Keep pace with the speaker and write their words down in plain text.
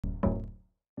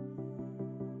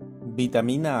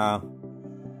Vitamina A.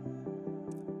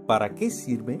 ¿Para qué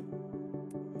sirve?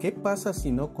 ¿Qué pasa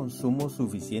si no consumo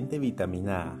suficiente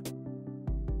vitamina A?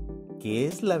 ¿Qué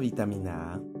es la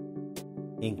vitamina A?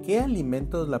 ¿En qué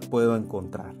alimentos la puedo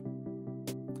encontrar?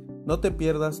 No te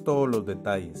pierdas todos los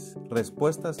detalles,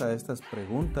 respuestas a estas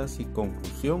preguntas y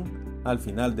conclusión al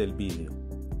final del vídeo.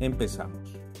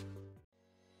 Empezamos.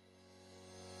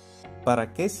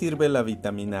 ¿Para qué sirve la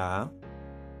vitamina A?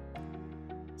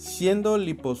 Siendo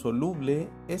liposoluble,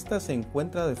 esta se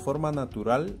encuentra de forma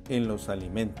natural en los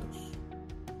alimentos.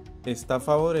 Esta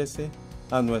favorece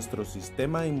a nuestro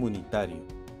sistema inmunitario,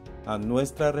 a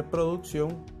nuestra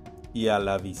reproducción y a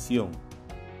la visión.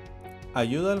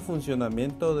 Ayuda al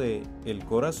funcionamiento del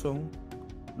corazón,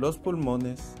 los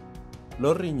pulmones,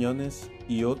 los riñones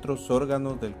y otros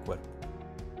órganos del cuerpo.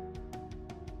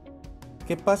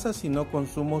 ¿Qué pasa si no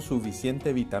consumo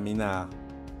suficiente vitamina A?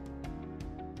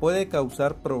 Puede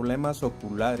causar problemas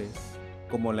oculares,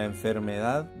 como la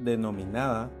enfermedad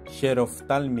denominada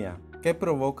xeroftalmia, que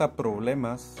provoca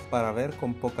problemas para ver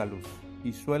con poca luz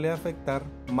y suele afectar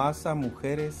más a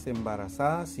mujeres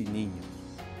embarazadas y niños.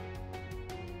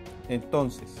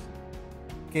 Entonces,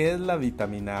 ¿qué es la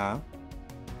vitamina A?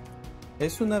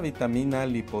 Es una vitamina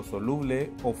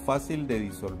liposoluble o fácil de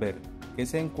disolver que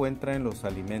se encuentra en los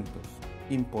alimentos,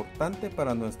 importante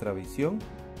para nuestra visión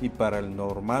y para el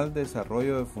normal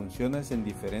desarrollo de funciones en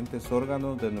diferentes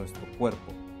órganos de nuestro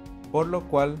cuerpo, por lo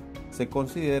cual se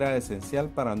considera esencial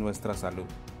para nuestra salud.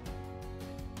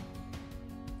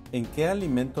 ¿En qué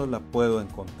alimentos la puedo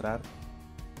encontrar?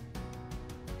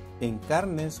 En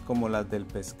carnes como las del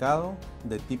pescado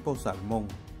de tipo salmón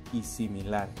y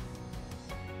similares,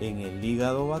 en el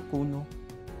hígado vacuno,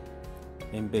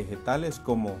 en vegetales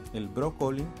como el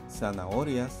brócoli,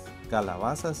 zanahorias,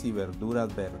 calabazas y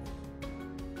verduras verdes,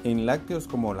 en lácteos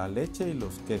como la leche y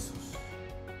los quesos,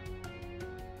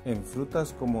 en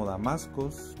frutas como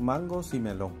damascos, mangos y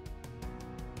melón.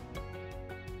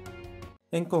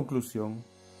 En conclusión,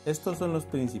 estos son los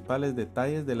principales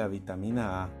detalles de la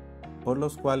vitamina A, por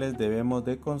los cuales debemos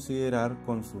de considerar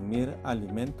consumir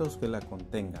alimentos que la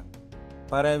contengan,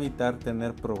 para evitar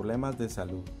tener problemas de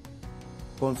salud,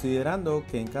 considerando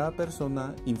que en cada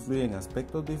persona influyen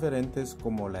aspectos diferentes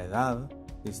como la edad,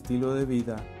 estilo de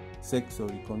vida, sexo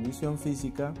y condición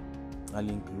física. Al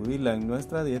incluirla en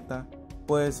nuestra dieta,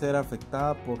 puede ser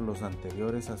afectada por los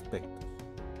anteriores aspectos.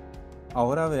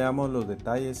 Ahora veamos los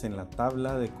detalles en la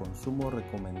tabla de consumo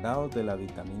recomendados de la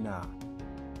vitamina A.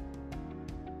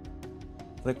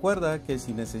 Recuerda que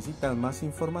si necesitas más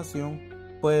información,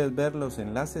 puedes ver los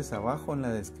enlaces abajo en la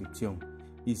descripción.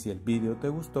 Y si el vídeo te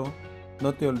gustó,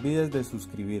 no te olvides de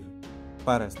suscribir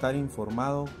para estar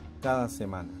informado cada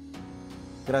semana.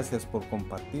 Gracias por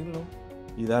compartirlo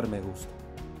y dar me gusta.